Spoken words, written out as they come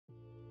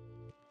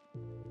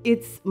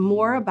It's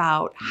more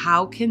about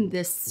how can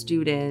this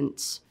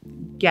student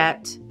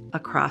get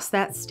across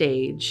that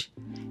stage,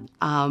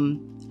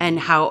 and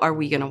how are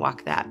we going to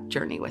walk that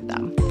journey with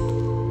them.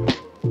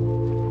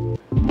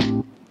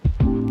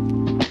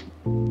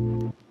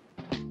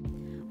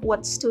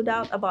 What stood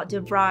out about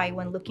DeVry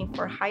when looking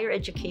for higher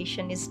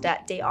education is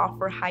that they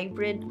offer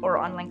hybrid or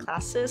online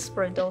classes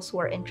for those who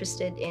are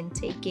interested in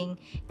taking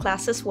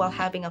classes while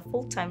having a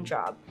full-time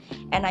job.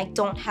 And I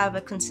don't have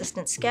a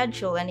consistent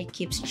schedule and it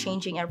keeps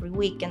changing every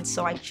week, and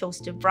so I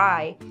chose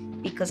DeVry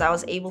because I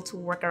was able to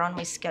work around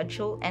my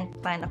schedule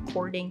and plan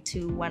according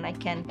to when I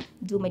can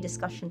do my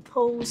discussion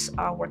posts,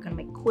 work on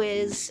my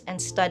quiz,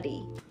 and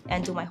study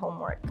and do my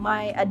homework.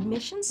 My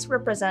admissions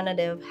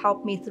representative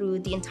helped me through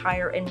the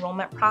entire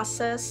enrollment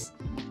process,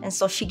 and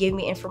so she gave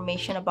me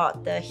information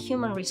about the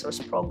human resource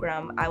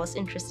program I was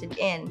interested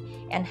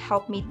in and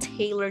helped me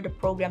tailor the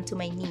program to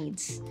my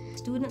needs.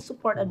 Student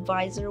support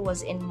advisor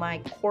was in my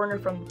corner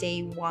from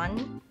day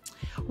one.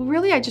 Well,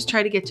 really, I just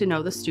try to get to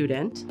know the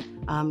student,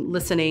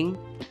 listening,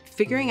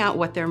 figuring out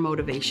what their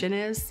motivation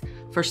is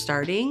for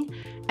starting,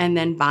 and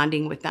then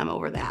bonding with them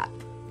over that.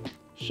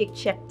 She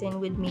checked in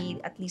with me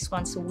at least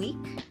once a week,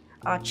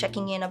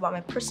 checking in about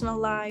my personal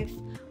life,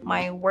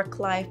 my work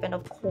life, and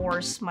of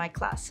course, my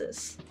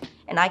classes.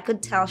 And I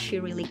could tell she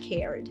really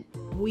cared.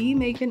 We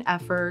make an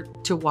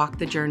effort to walk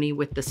the journey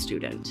with the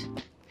student.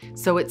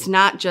 So it's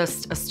not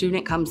just a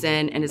student comes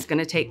in and is going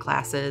to take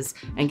classes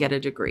and get a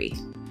degree.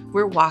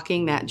 We're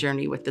walking that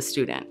journey with the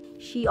student.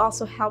 She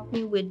also helped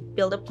me with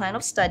build a plan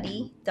of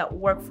study that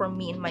worked for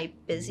me in my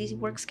busy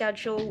work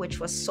schedule, which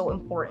was so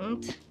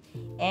important.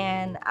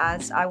 And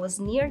as I was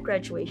near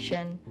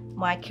graduation,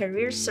 my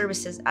career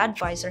services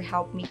advisor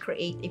helped me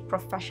create a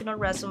professional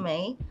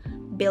resume,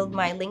 build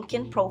my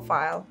LinkedIn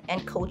profile,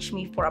 and coach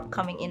me for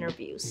upcoming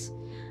interviews.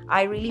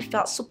 I really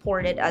felt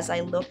supported as I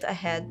looked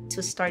ahead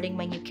to starting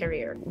my new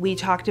career. We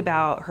talked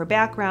about her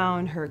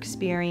background, her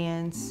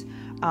experience,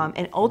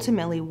 and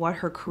ultimately what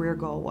her career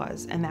goal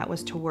was, and that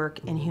was to work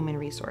in human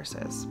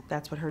resources.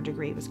 That's what her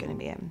degree was going to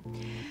be in.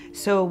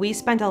 So we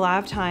spent a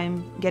lot of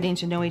time getting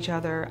to know each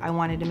other. I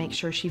wanted to make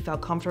sure she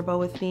felt comfortable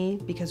with me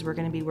because we're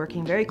going to be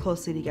working very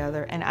closely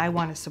together, and I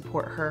want to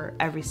support her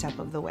every step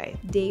of the way.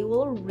 They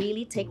will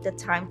really take the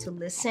time to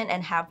listen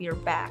and have your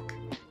back.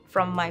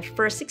 From my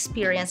first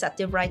experience at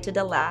DeVry to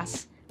the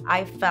last,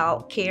 I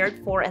felt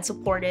cared for and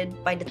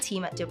supported by the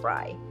team at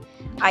DeVry.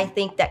 I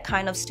think that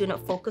kind of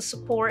student-focused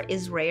support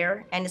is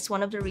rare, and it's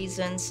one of the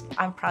reasons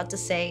I'm proud to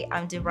say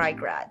I'm DeVry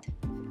grad.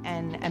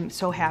 And I'm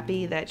so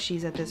happy that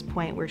she's at this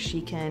point where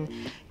she can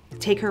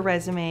take her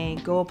resume,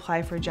 go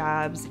apply for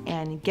jobs,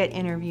 and get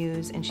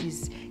interviews, and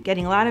she's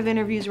getting a lot of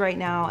interviews right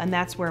now, and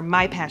that's where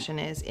my passion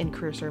is in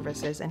career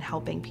services and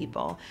helping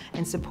people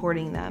and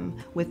supporting them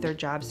with their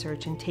job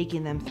search and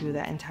taking them through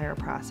that entire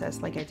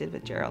process like I did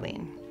with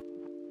Geraldine.